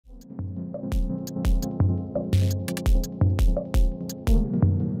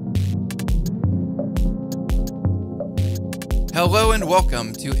Hello and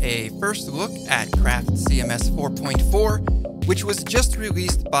welcome to a first look at Craft CMS 4.4, which was just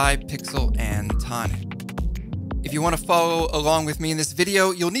released by Pixel and Tonic. If you want to follow along with me in this video,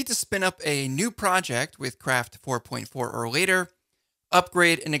 you'll need to spin up a new project with Craft 4.4 or later,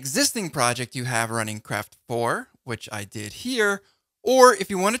 upgrade an existing project you have running Craft 4, which I did here, or if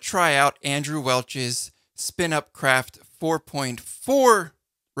you want to try out Andrew Welch's Spin Up Craft 4.4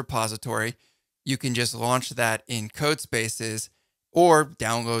 repository, you can just launch that in Codespaces or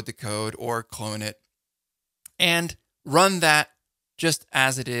download the code or clone it and run that just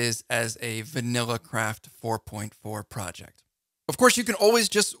as it is as a vanilla Craft 4.4 project. Of course, you can always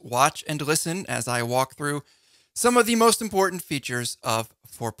just watch and listen as I walk through some of the most important features of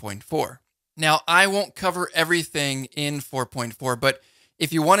 4.4. Now, I won't cover everything in 4.4, but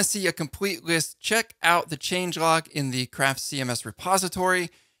if you want to see a complete list, check out the changelog in the Craft CMS repository,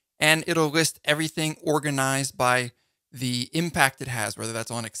 and it'll list everything organized by the impact it has, whether that's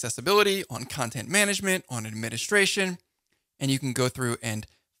on accessibility, on content management, on administration, and you can go through and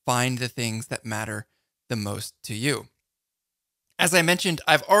find the things that matter the most to you. As I mentioned,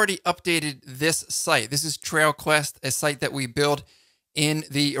 I've already updated this site. This is TrailQuest, a site that we build in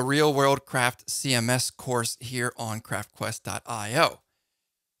the Real World Craft CMS course here on craftquest.io.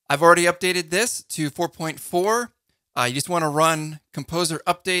 I've already updated this to 4.4. You just want to run Composer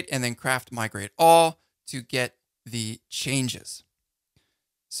Update and then Craft Migrate All to get the changes.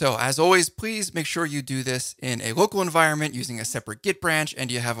 So as always, please make sure you do this in a local environment using a separate Git branch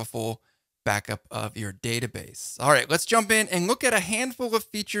and you have a full backup of your database. All right, let's jump in and look at a handful of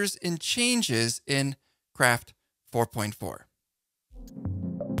features and changes in Craft 4.4.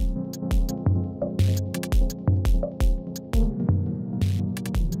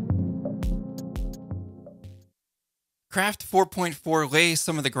 Craft 4.4 lays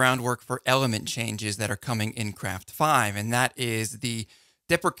some of the groundwork for element changes that are coming in Craft 5, and that is the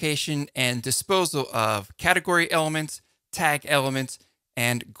deprecation and disposal of category elements, tag elements,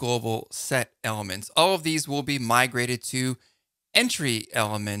 and global set elements. All of these will be migrated to entry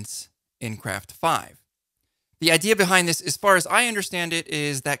elements in Craft 5. The idea behind this, as far as I understand it,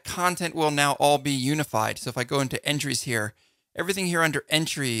 is that content will now all be unified. So if I go into entries here, everything here under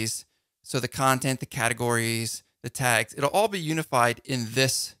entries, so the content, the categories, the tags, it'll all be unified in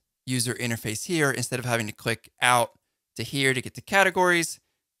this user interface here. Instead of having to click out to here to get to categories,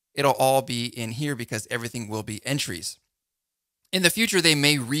 it'll all be in here because everything will be entries. In the future, they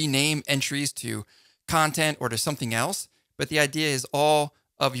may rename entries to content or to something else, but the idea is all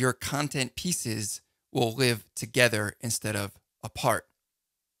of your content pieces will live together instead of apart.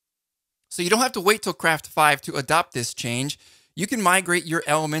 So you don't have to wait till Craft 5 to adopt this change. You can migrate your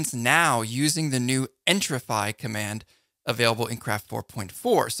elements now using the new entrify command available in Craft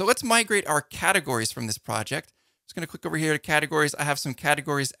 4.4. So let's migrate our categories from this project. I'm just going to click over here to categories. I have some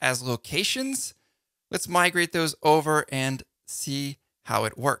categories as locations. Let's migrate those over and see how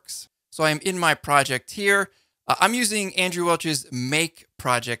it works. So I'm in my project here. I'm using Andrew Welch's make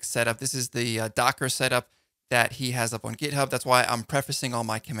project setup. This is the Docker setup that he has up on GitHub. That's why I'm prefacing all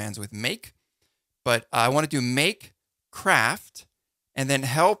my commands with make. But I want to do make craft and then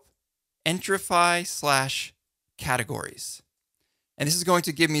help entrify / categories. And this is going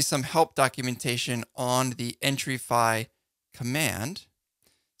to give me some help documentation on the entrify command.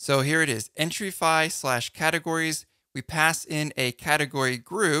 So here it is, entrify / categories. We pass in a category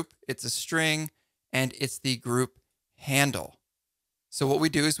group. It's a string and it's the group handle. So what we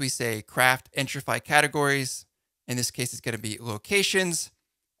do is we say craft entrify categories. In this case, it's going to be locations.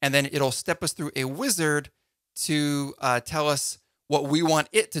 And then it'll step us through a wizard to tell us what we want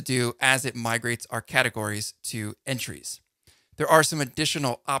it to do as it migrates our categories to entries. There are some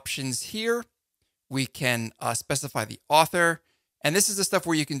additional options here. We can specify the author, and this is the stuff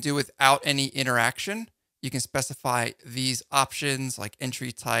where you can do without any interaction. You can specify these options like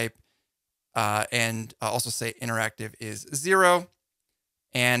entry type and also say interactive is 0,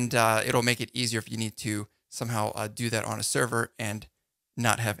 and it'll make it easier if you need to somehow do that on a server and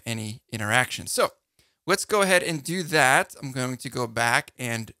not have any interaction. So let's go ahead and do that. I'm going to go back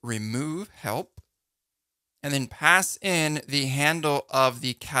and remove help and then pass in the handle of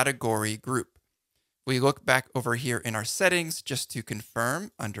the category group. We look back over here in our settings just to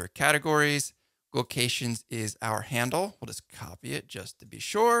confirm under categories, locations is our handle. We'll just copy it just to be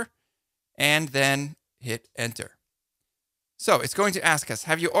sure and then hit enter. So it's going to ask us,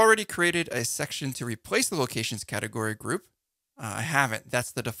 have you already created a section to replace the locations category group? I haven't.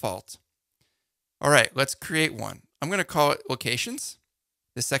 That's the default. All right, let's create one. I'm going to call it locations.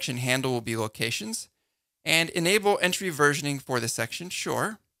 The section handle will be locations and enable entry versioning for the section.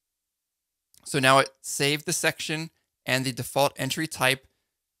 Sure. So now it saved the section and the default entry type.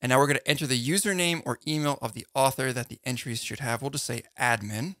 And now we're going to enter the username or email of the author that the entries should have. We'll just say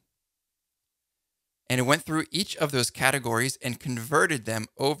admin. And it went through each of those categories and converted them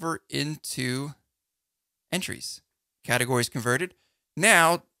over into entries. Categories converted.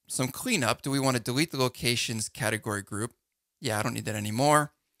 Now, some cleanup. Do we want to delete the locations category group? Yeah, I don't need that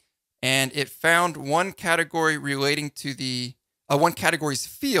anymore. And it found one category relating to the, one categories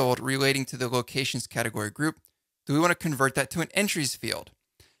field relating to the locations category group. Do we want to convert that to an entries field?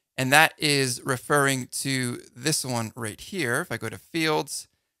 And that is referring to this one right here. If I go to fields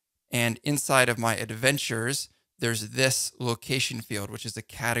and inside of my adventures, there's this location field, which is the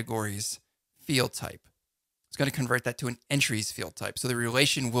categories field type. It's going to convert that to an entries field type. So the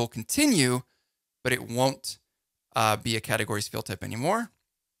relation will continue, but it won't be a categories field type anymore.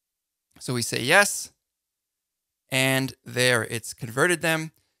 So we say yes, and there it's converted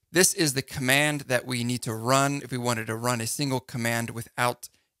them. This is the command that we need to run if we wanted to run a single command without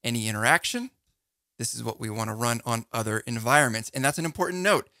any interaction. This is what we want to run on other environments. And that's an important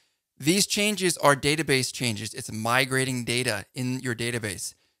note. These changes are database changes. It's migrating data in your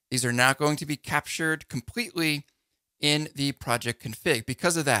database. These are not going to be captured completely in the project config.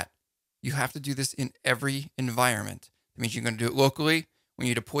 Because of that, you have to do this in every environment. That means you're going to do it locally. When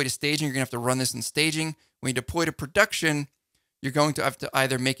you deploy to staging, you're going to have to run this in staging. When you deploy to production, you're going to have to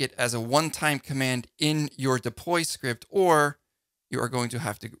either make it as a one-time command in your deploy script, or you are going to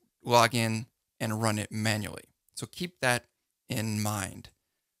have to log in and run it manually. So keep that in mind.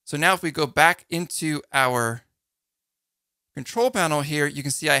 So now if we go back into our control panel here, you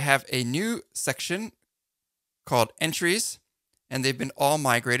can see I have a new section called entries, and they've been all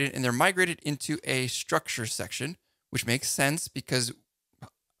migrated, and they're migrated into a structure section, which makes sense because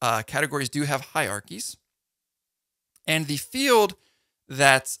categories do have hierarchies. And the field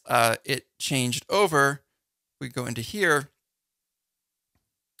that it changed over, we go into here,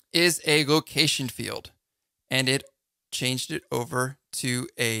 is a location field, and it changed it over to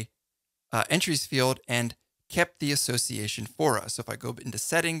a entries field and kept the association for us. So if I go into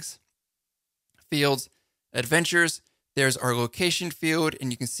settings, fields, adventures, there's our location field,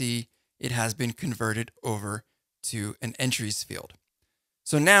 and you can see it has been converted over to an entries field.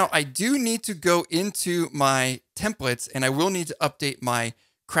 So now I do need to go into my templates, and I will need to update my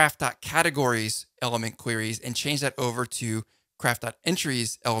craft.categories element queries and change that over to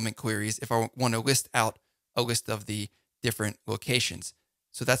craft.entries element queries if I want to list out a list of the different locations.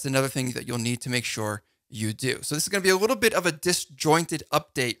 So that's another thing that you'll need to make sure you do. So this is going to be a little bit of a disjointed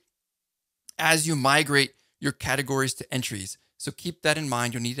update as you migrate your categories to entries. So keep that in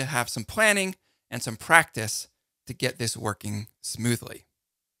mind. You'll need to have some planning and some practice to get this working smoothly.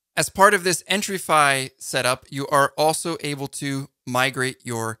 As part of this Entryfy setup, you are also able to migrate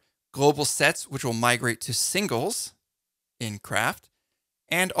your global sets, which will migrate to singles in Craft,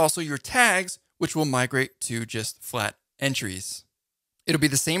 and also your tags, which will migrate to just flat entries. It'll be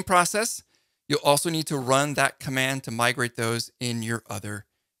the same process. You'll also need to run that command to migrate those in your other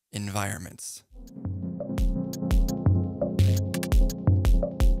environments.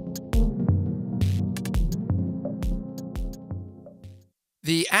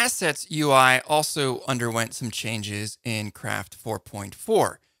 The Assets UI also underwent some changes in Craft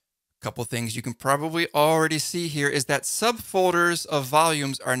 4.4. A couple things you can probably already see here is that subfolders of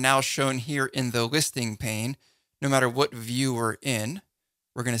volumes are now shown here in the listing pane, no matter what view we're in.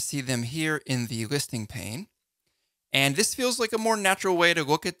 We're going to see them here in the listing pane. And this feels like a more natural way to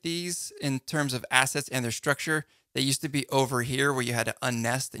look at these in terms of assets and their structure. They used to be over here where you had to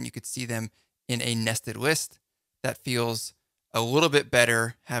unnest and you could see them in a nested list. That feels a little bit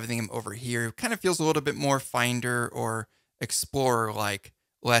better having them over here. It kind of feels a little bit more Finder or Explorer-like,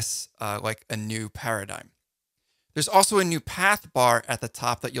 less like a new paradigm. There's also a new path bar at the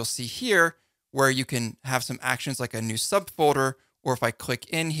top that you'll see here where you can have some actions like a new subfolder, or if I click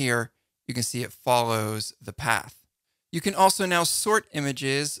in here, you can see it follows the path. You can also now sort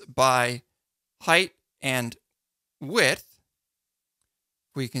images by height and width.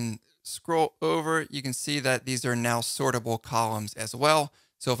 We can scroll over, you can see that these are now sortable columns as well.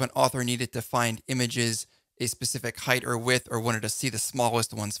 So if an author needed to find images a specific height or width or wanted to see the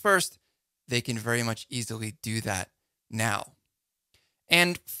smallest ones first, they can very much easily do that now.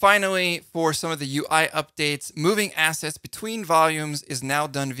 And finally, for some of the UI updates, moving assets between volumes is now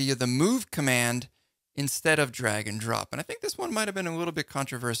done via the move command instead of drag and drop. And I think this one might have been a little bit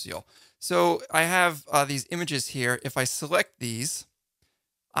controversial. So I have these images here. If I select these,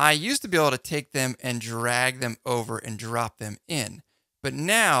 I used to be able to take them and drag them over and drop them in. But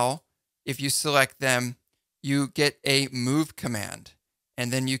now, if you select them, you get a move command,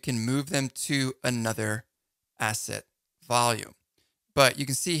 and then you can move them to another asset volume. But you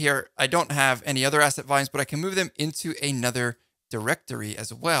can see here, I don't have any other asset volumes, but I can move them into another directory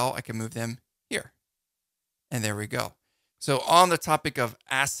as well. I can move them here. And there we go. So on the topic of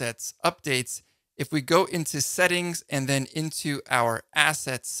assets updates, if we go into settings and then into our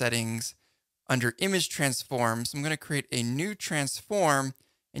asset settings under image transforms, I'm going to create a new transform,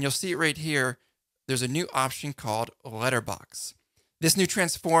 and you'll see it right here. There's a new option called letterbox. This new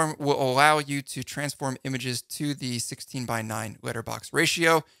transform will allow you to transform images to the 16:9 letterbox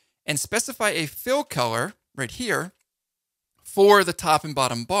ratio and specify a fill color right here for the top and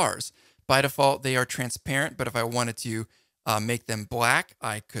bottom bars. By default, they are transparent, but if I wanted to make them black,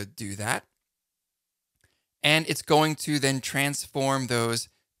 I could do that. And it's going to then transform those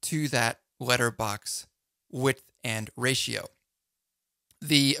to that letterbox width and ratio.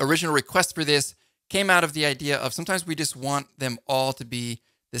 The original request for this came out of the idea of sometimes we just want them all to be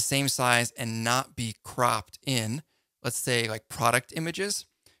the same size and not be cropped in, let's say like product images,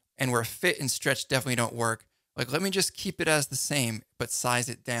 and where fit and stretch definitely don't work. Like, let me just keep it as the same, but size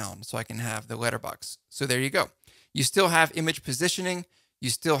it down so I can have the letterbox. So there you go. You still have image positioning, you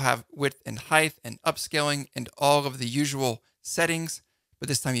still have width and height and upscaling and all of the usual settings, but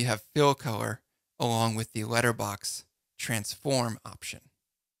this time you have fill color along with the letterbox transform option.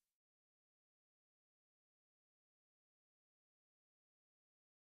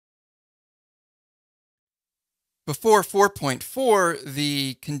 Before 4.4,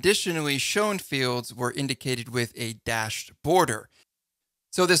 the conditionally shown fields were indicated with a dashed border.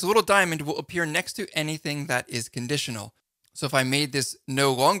 So this little diamond will appear next to anything that is conditional. So if I made this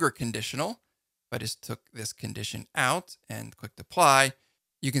no longer conditional, if I just took this condition out and clicked apply,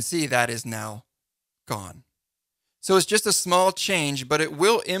 you can see that is now gone. So it's just a small change, but it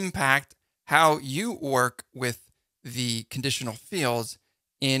will impact how you work with the conditional fields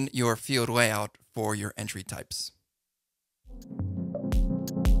in your field layout for your entry types.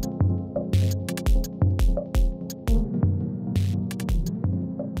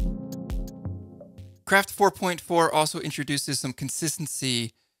 Craft 4.4 also introduces some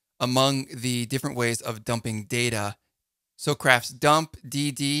consistency among the different ways of dumping data. So Craft's dump,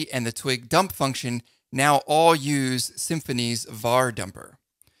 DD, and the Twig dump function now all use Symfony's var dumper.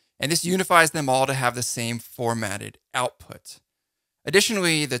 And this unifies them all to have the same formatted output.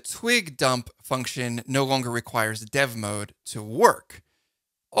 Additionally, the Twig dump function no longer requires dev mode to work.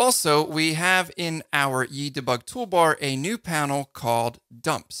 Also, we have in our YDebug toolbar a new panel called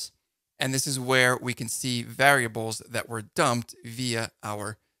dumps. And this is where we can see variables that were dumped via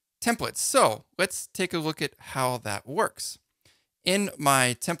our templates. So let's take a look at how that works. In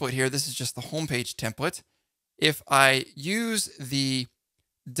my template here, this is just the homepage template. If I use the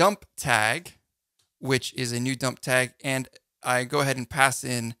dump tag, which is a new dump tag, and I go ahead and pass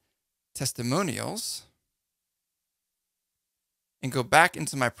in testimonials and go back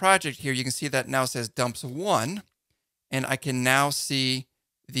into my project here, you can see that now says dumps 1, and I can now see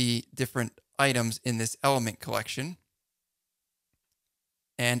the different items in this element collection,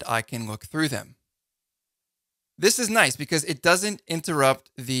 and I can look through them. This is nice because it doesn't interrupt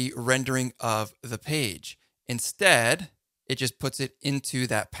the rendering of the page. Instead, it just puts it into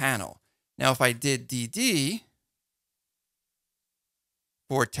that panel. Now, if I did DD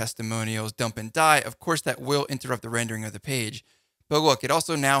for testimonials, dump and die, of course that will interrupt the rendering of the page. But look, it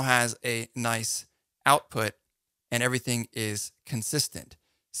also now has a nice output and everything is consistent.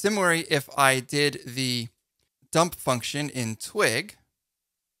 Similarly, if I did the dump function in Twig,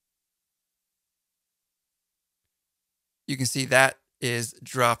 you can see that is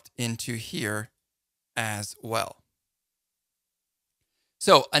dropped into here as well.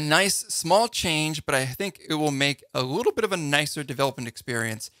 So a nice small change, but I think it will make a little bit of a nicer development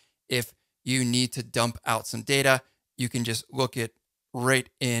experience. If you need to dump out some data, you can just look it right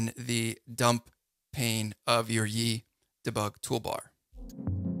in the dump pane of your YDebug toolbar.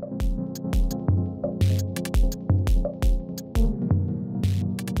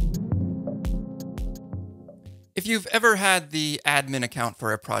 If you've ever had the admin account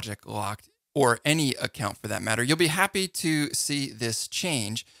for a project locked, or any account for that matter, you'll be happy to see this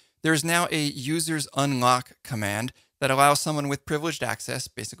change. There's now a user's unlock command that allows someone with privileged access,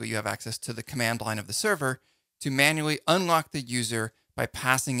 basically you have access to the command line of the server, to manually unlock the user by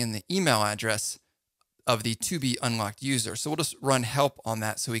passing in the email address of the to-be unlocked user. So we'll just run help on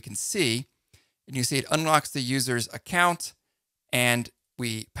that so we can see. And you see it unlocks the user's account, and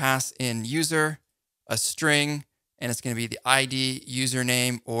we pass in user, a string, and it's going to be the ID,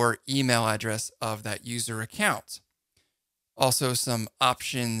 username, or email address of that user account. Also some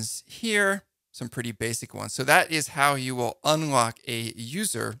options here, some pretty basic ones. So that is how you will unlock a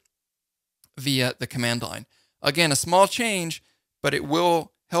user via the command line. Again, a small change, but it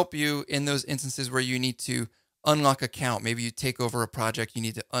will help you in those instances where you need to unlock account. Maybe you take over a project, you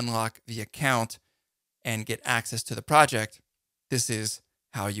need to unlock the account and get access to the project. This is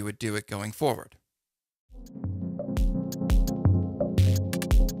how you would do it going forward.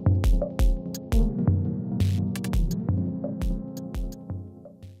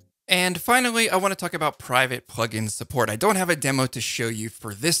 And finally, I want to talk about private plugin support. I don't have a demo to show you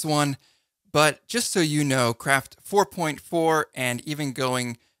for this one, but just so you know, Craft 4.4 and even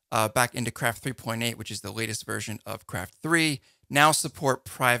going back into Craft 3.8, which is the latest version of Craft 3, now support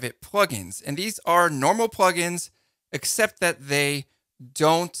private plugins. And these are normal plugins, except that they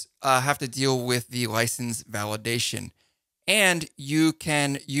don't have to deal with the license validation. And you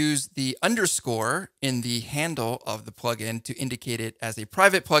can use the underscore in the handle of the plugin to indicate it as a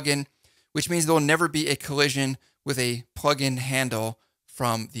private plugin, which means there will never be a collision with a plugin handle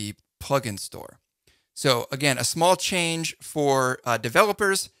from the plugin store. So again, a small change for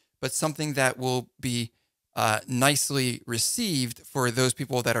developers, but something that will be nicely received for those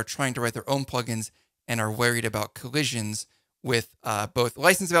people that are trying to write their own plugins and are worried about collisions with both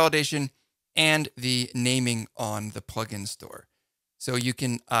license validation and the naming on the plugin store. So you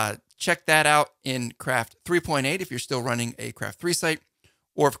can check that out in Craft 3.8 if you're still running a Craft 3 site,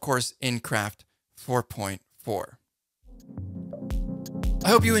 or of course in Craft 4.4. I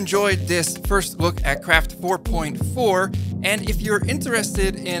hope you enjoyed this first look at Craft 4.4, and if you're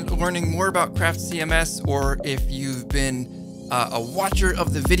interested in learning more about Craft CMS, or if you've been a watcher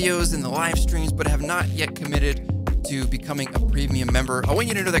of the videos and the live streams but have not yet committed to becoming a premium member, I want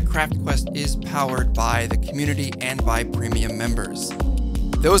you to know that CraftQuest is powered by the community and by premium members.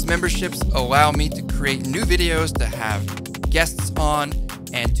 Those memberships allow me to create new videos, to have guests on,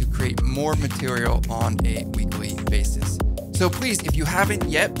 and to create more material on a weekly basis. So please, if you haven't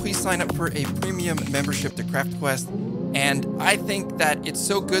yet, please sign up for a premium membership to CraftQuest. And I think that it's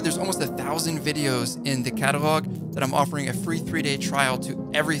so good. There's almost 1,000 videos in the catalog that I'm offering a free 3-day trial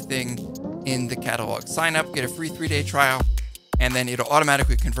to everything in the catalog. Sign up, get a free 3-day trial, and then it'll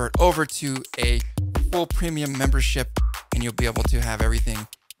automatically convert over to a full premium membership, and you'll be able to have everything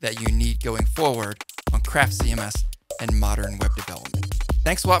that you need going forward on Craft CMS and modern web development.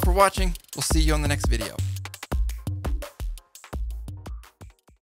 Thanks a lot for watching. We'll see you on the next video.